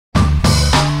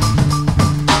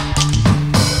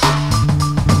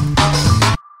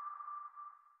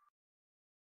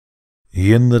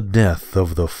In the death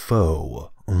of the foe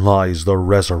lies the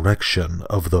resurrection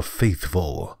of the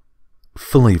faithful.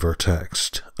 Flavor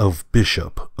text of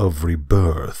Bishop of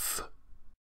Rebirth.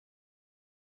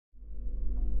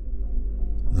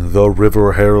 The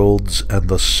River Heralds and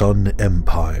the Sun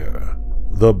Empire,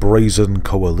 the Brazen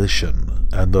Coalition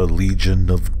and the Legion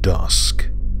of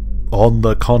Dusk. On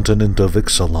the continent of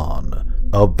Ixalan,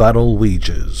 a battle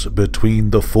wages between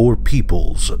the four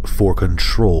peoples for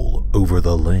control over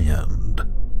the land.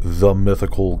 The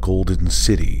mythical golden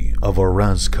city of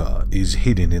Arazka is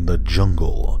hidden in the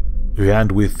jungle,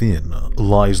 and within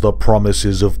lies the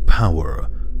promises of power,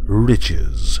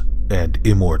 riches, and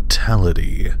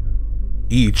immortality.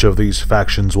 Each of these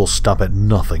factions will stop at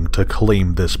nothing to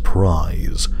claim this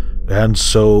prize, and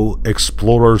so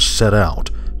explorers set out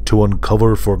to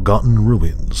uncover forgotten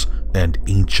ruins and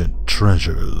ancient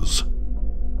treasures.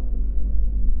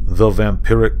 The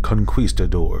vampiric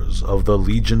conquistadors of the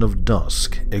Legion of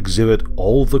Dusk exhibit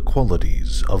all the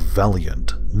qualities of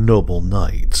valiant, noble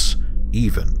knights,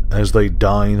 even as they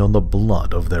dine on the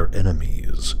blood of their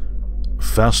enemies.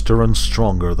 Faster and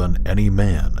stronger than any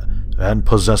man, and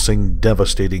possessing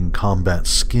devastating combat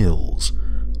skills,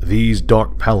 these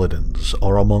dark paladins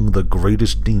are among the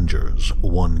greatest dangers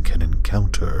one can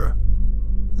encounter.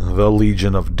 The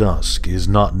Legion of Dusk is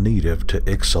not native to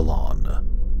Ixalan.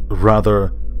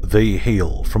 Rather, they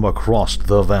hail from across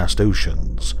the vast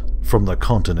oceans, from the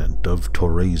continent of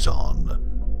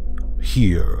Torezon.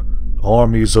 Here,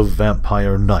 armies of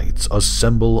vampire knights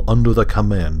assemble under the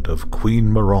command of Queen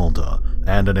Meralda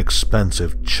and an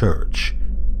expansive church.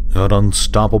 An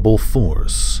unstoppable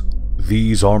force,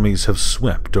 these armies have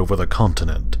swept over the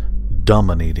continent,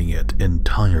 dominating it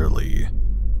entirely.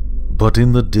 But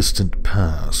in the distant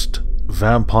past,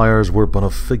 vampires were but a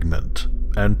figment,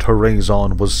 and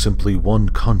Torezon was simply one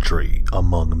country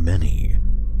among many.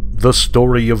 The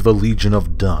story of the Legion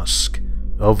of Dusk,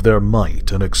 of their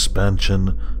might and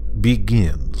expansion,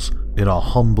 begins in a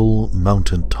humble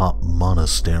mountaintop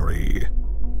monastery.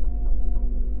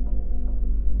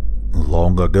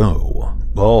 Long ago,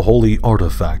 a holy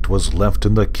artifact was left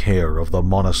in the care of the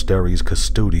monastery's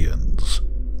custodians.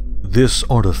 This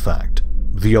artifact,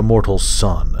 the immortal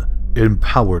sun,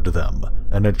 empowered them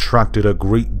and attracted a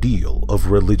great deal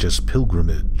of religious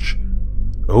pilgrimage.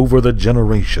 Over the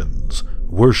generations,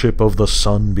 worship of the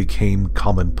sun became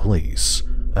commonplace,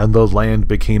 and the land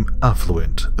became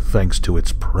affluent thanks to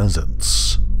its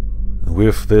presence.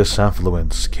 With this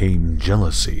affluence came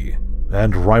jealousy,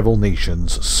 and rival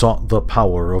nations sought the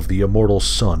power of the immortal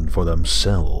sun for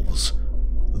themselves.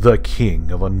 The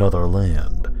king of another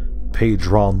land,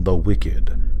 Pedron the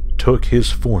Wicked, took his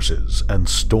forces and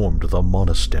stormed the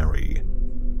monastery.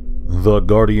 The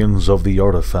guardians of the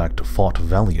artifact fought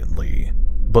valiantly,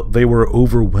 but they were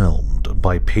overwhelmed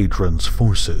by Pedron's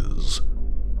forces.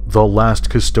 The last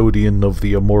custodian of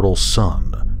the immortal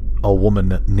sun, a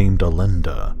woman named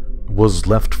Alenda, was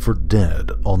left for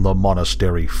dead on the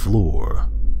monastery floor.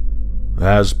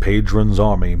 As Pedron's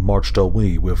army marched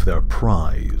away with their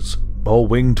prize, a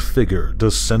winged figure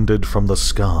descended from the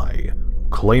sky,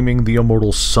 claiming the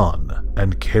immortal sun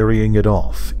and carrying it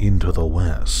off into the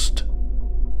west.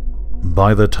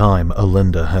 By the time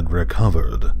Alenda had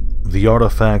recovered, the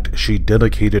artifact she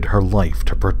dedicated her life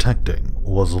to protecting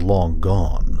was long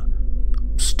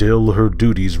gone. Still, her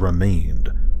duties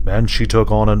remained, and she took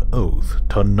on an oath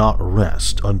to not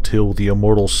rest until the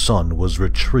immortal sun was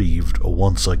retrieved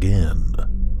once again.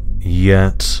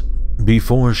 Yet,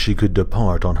 before she could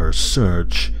depart on her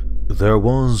search, there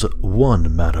was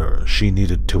one matter she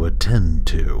needed to attend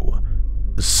to: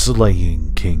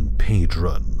 slaying King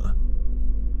Pedron.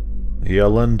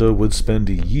 Alenda would spend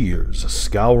years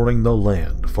scouring the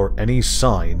land for any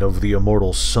sign of the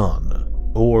immortal sun,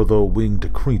 or the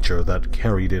winged creature that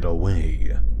carried it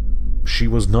away. She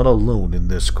was not alone in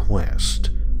this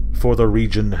quest, for the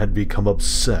region had become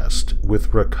obsessed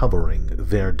with recovering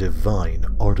their divine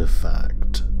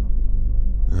artifact.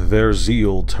 Their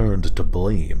zeal turned to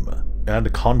blame,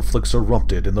 and conflicts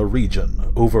erupted in the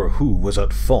region over who was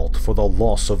at fault for the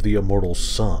loss of the immortal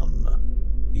sun.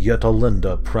 Yet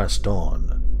Alenda pressed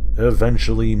on,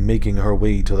 eventually making her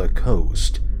way to the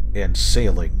coast and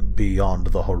sailing beyond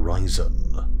the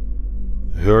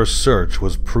horizon. Her search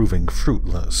was proving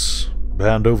fruitless,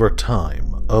 and over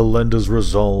time, Alenda's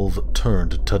resolve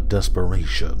turned to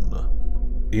desperation.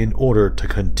 In order to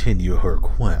continue her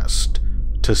quest,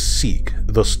 to seek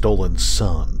the stolen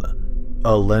sun,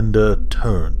 Alenda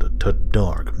turned to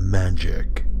dark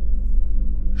magic.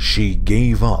 She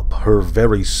gave up her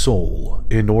very soul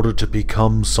in order to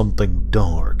become something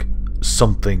dark,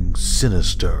 something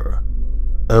sinister.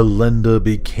 Alenda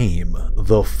became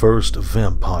the first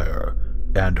vampire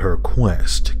and her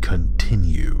quest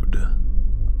continued.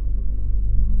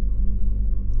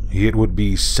 It would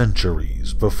be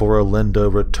centuries before Elenda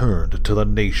returned to the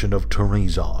nation of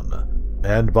Terrazon,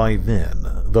 and by then,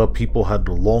 the people had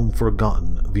long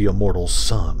forgotten the immortal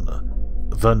sun.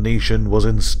 The nation was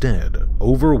instead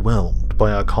overwhelmed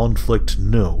by a conflict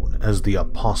known as the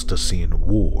Apostacene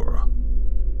War.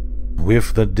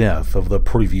 With the death of the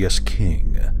previous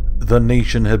king, the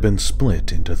nation had been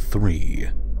split into three,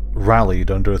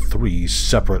 rallied under three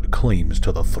separate claims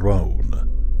to the throne.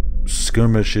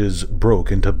 Skirmishes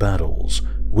broke into battles,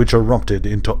 which erupted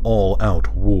into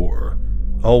all-out war,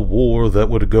 a war that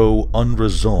would go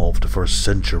unresolved for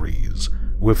centuries,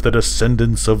 with the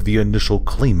descendants of the initial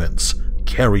claimants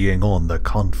carrying on the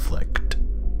conflict.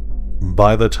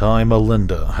 By the time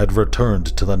Elenda had returned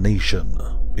to the nation,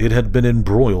 it had been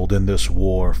embroiled in this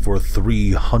war for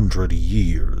 300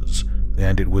 years,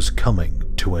 and it was coming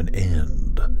to an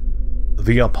end.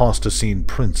 The Apostacene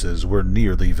princes were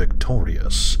nearly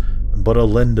victorious, but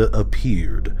Elenda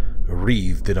appeared,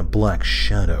 wreathed in a black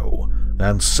shadow,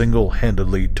 and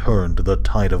single-handedly turned the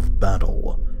tide of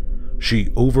battle.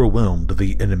 She overwhelmed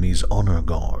the enemy's honor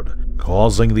guard,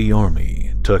 causing the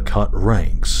army to cut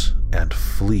ranks and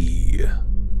flee.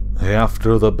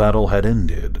 After the battle had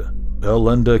ended,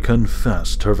 Elenda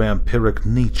confessed her vampiric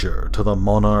nature to the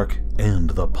monarch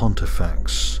and the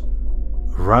pontifex.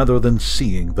 Rather than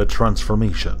seeing the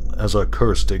transformation as a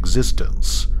cursed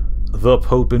existence, the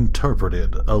Pope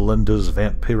interpreted Elenda's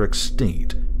vampiric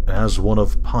state as one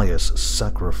of pious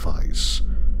sacrifice,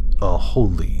 a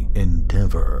holy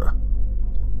endeavor.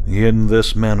 In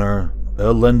this manner,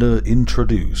 Elenda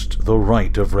introduced the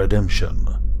rite of redemption,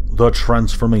 the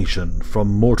transformation from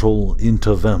mortal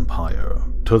into vampire,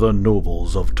 to the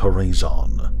nobles of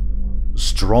Terrazon.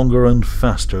 Stronger and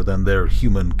faster than their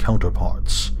human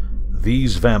counterparts,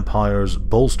 these vampires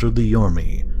bolstered the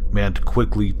army and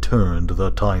quickly turned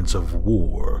the tides of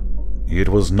war. It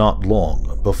was not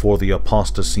long before the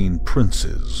Apostacene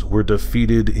princes were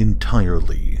defeated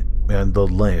entirely, and the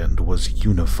land was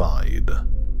unified.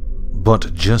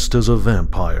 But just as a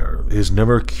vampire is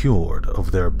never cured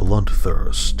of their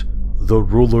bloodthirst, the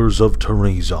rulers of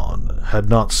Terrazon had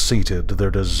not sated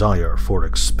their desire for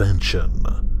expansion.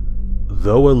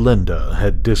 Though Elenda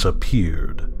had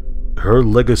disappeared, her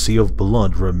legacy of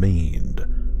blood remained,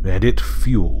 and it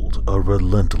fueled a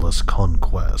relentless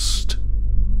conquest.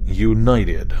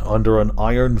 United under an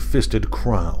iron-fisted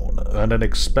crown and an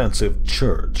expansive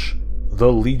church,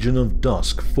 the Legion of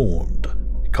Dusk formed,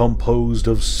 composed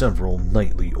of several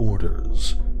knightly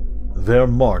orders. Their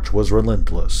march was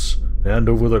relentless, and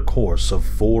over the course of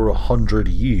 400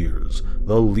 years,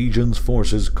 the Legion's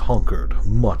forces conquered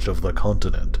much of the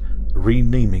continent,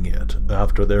 renaming it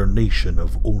after their nation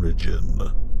of origin.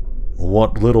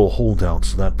 What little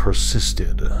holdouts that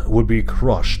persisted would be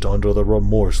crushed under the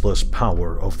remorseless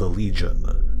power of the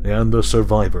Legion, and the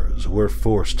survivors were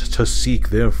forced to seek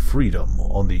their freedom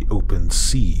on the open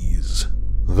seas.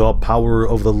 The power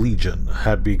of the Legion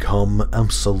had become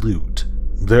absolute,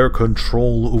 their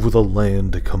control over the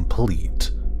land complete.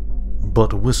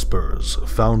 But whispers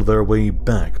found their way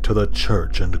back to the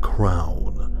church and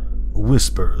crown.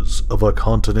 Whispers of a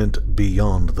continent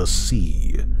beyond the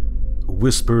sea.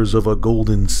 Whispers of a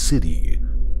golden city.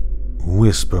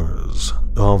 Whispers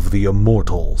of the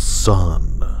immortal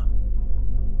sun.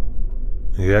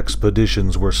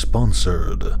 Expeditions were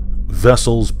sponsored,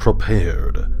 vessels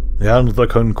prepared, and the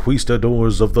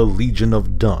conquistadors of the Legion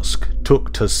of Dusk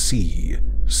took to sea,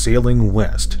 sailing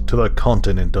west to the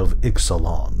continent of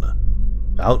Ixalan.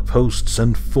 Outposts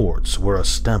and forts were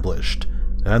established,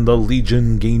 and the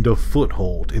Legion gained a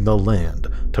foothold in the land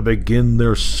to begin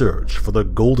their search for the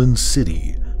Golden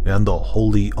City and the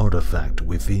holy artifact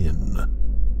within.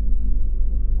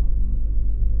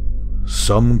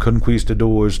 Some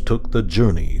conquistadors took the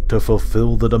journey to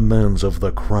fulfill the demands of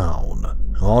the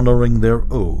crown, honoring their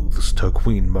oaths to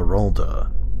Queen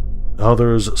Meralda.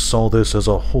 Others saw this as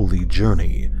a holy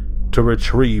journey, to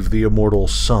retrieve the immortal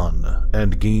sun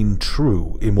and gain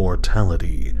true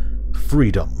immortality,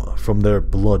 freedom from their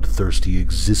bloodthirsty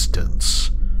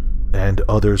existence. And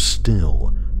others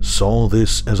still saw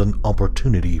this as an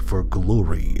opportunity for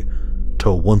glory,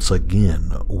 to once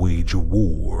again wage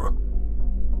war.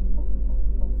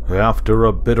 After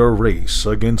a bitter race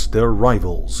against their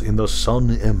rivals in the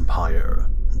Sun Empire,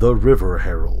 the River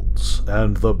Heralds,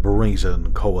 and the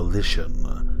Brazen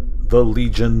Coalition, the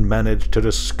Legion managed to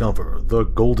discover the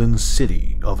Golden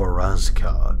City of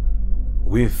Orazca.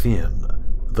 Within,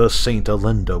 the Saint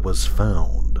Elenda was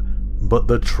found, but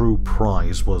the true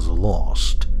prize was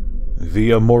lost.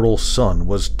 The immortal sun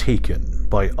was taken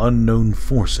by unknown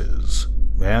forces,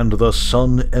 and the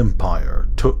Sun Empire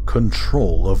took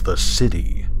control of the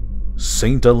city.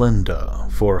 Saint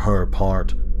Elenda, for her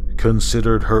part,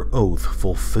 considered her oath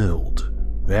fulfilled,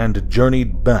 and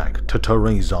journeyed back to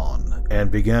Terrazon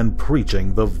and began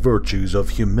preaching the virtues of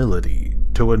humility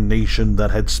to a nation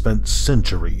that had spent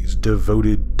centuries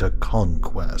devoted to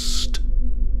conquest.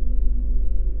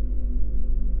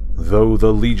 Though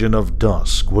the Legion of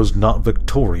Dusk was not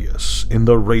victorious in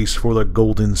the race for the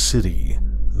Golden City,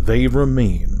 they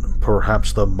remain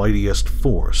perhaps the mightiest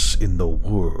force in the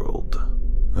world.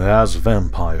 As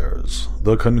vampires,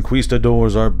 the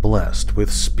conquistadors are blessed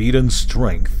with speed and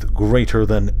strength greater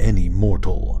than any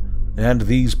mortal, and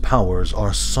these powers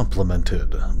are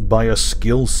supplemented by a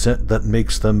skill set that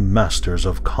makes them masters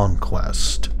of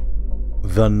conquest.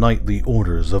 The knightly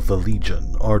orders of the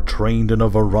Legion are trained in a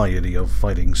variety of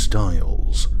fighting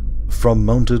styles, from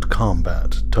mounted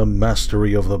combat to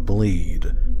mastery of the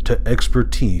blade to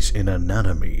expertise in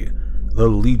anatomy. The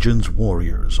Legion's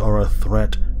warriors are a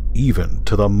threat even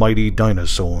to the mighty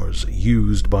dinosaurs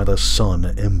used by the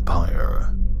Sun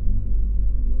Empire.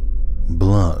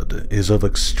 Blood is of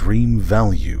extreme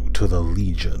value to the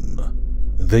Legion.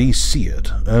 They see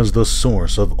it as the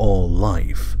source of all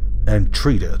life and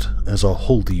treat it as a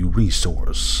holy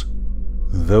resource.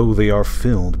 Though they are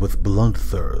filled with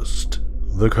bloodthirst,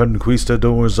 the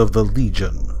conquistadors of the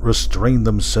Legion restrain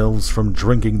themselves from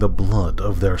drinking the blood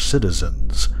of their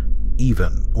citizens,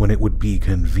 even when it would be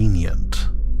convenient.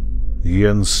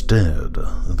 Instead,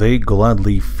 they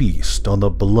gladly feast on the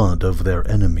blood of their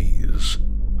enemies,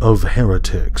 of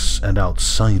heretics and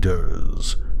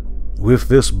outsiders. With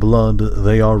this blood,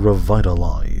 they are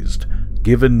revitalized,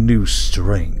 given new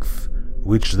strength,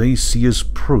 which they see as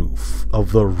proof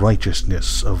of the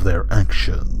righteousness of their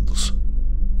actions.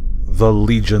 The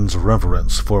Legion's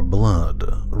reverence for blood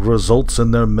results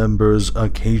in their members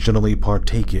occasionally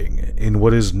partaking in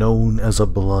what is known as a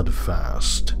blood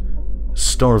fast.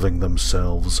 Starving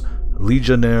themselves,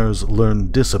 Legionnaires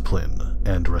learn discipline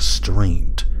and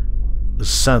restraint.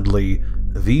 Sadly,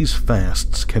 these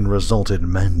fasts can result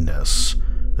in madness,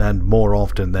 and more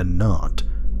often than not,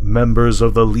 members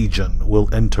of the Legion will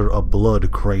enter a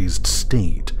blood-crazed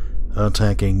state,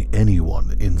 attacking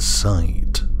anyone in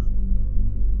sight.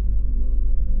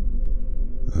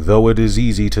 Though it is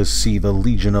easy to see the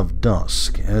Legion of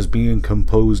Dusk as being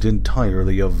composed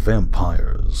entirely of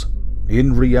vampires,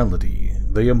 in reality,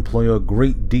 they employ a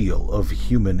great deal of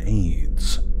human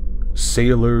aids.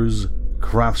 Sailors,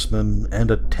 craftsmen,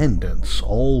 and attendants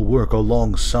all work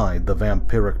alongside the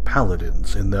vampiric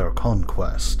paladins in their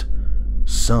conquest,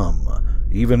 some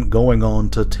even going on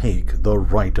to take the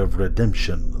rite of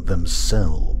redemption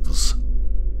themselves.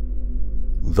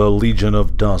 The Legion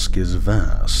of Dusk is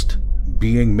vast,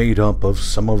 being made up of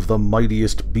some of the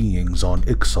mightiest beings on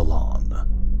Ixalan.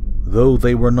 Though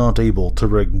they were not able to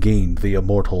regain the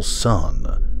immortal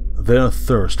sun, their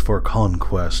thirst for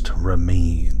conquest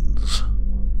remains.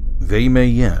 They may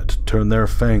yet turn their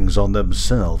fangs on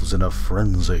themselves in a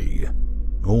frenzy,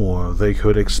 or they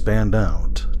could expand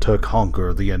out to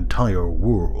conquer the entire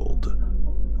world.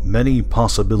 Many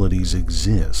possibilities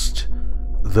exist,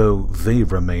 though they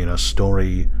remain a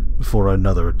story for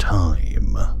another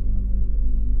time.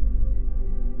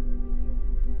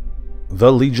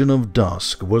 The Legion of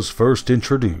Dusk was first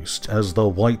introduced as the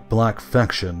white-black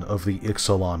faction of the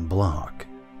Ixalan bloc.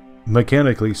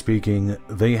 Mechanically speaking,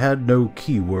 they had no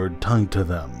keyword tied to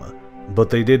them, but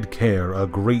they did care a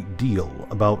great deal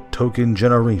about token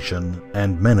generation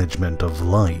and management of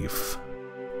life.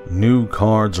 New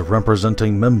cards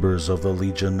representing members of the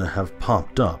Legion have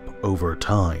popped up over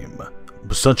time,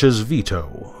 such as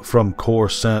Vito from Core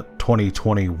Set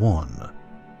 2021,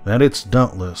 and it's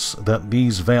doubtless that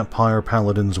these vampire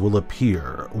paladins will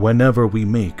appear whenever we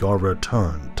make our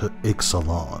return to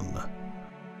Ixalan.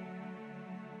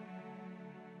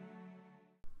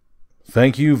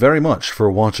 Thank you very much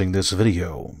for watching this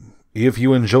video. If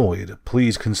you enjoyed,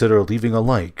 please consider leaving a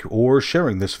like or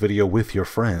sharing this video with your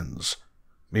friends.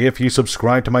 If you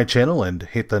subscribe to my channel and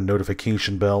hit the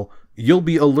notification bell, you'll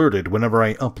be alerted whenever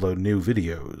I upload new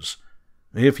videos.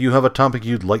 If you have a topic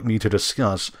you'd like me to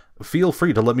discuss, feel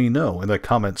free to let me know in the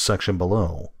comments section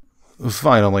below.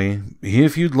 Finally,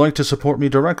 if you'd like to support me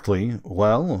directly,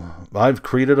 well, I've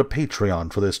created a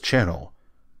Patreon for this channel.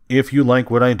 If you like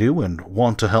what I do and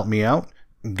want to help me out,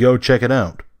 go check it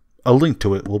out. A link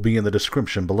to it will be in the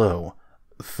description below.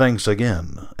 Thanks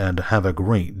again, and have a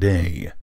great day.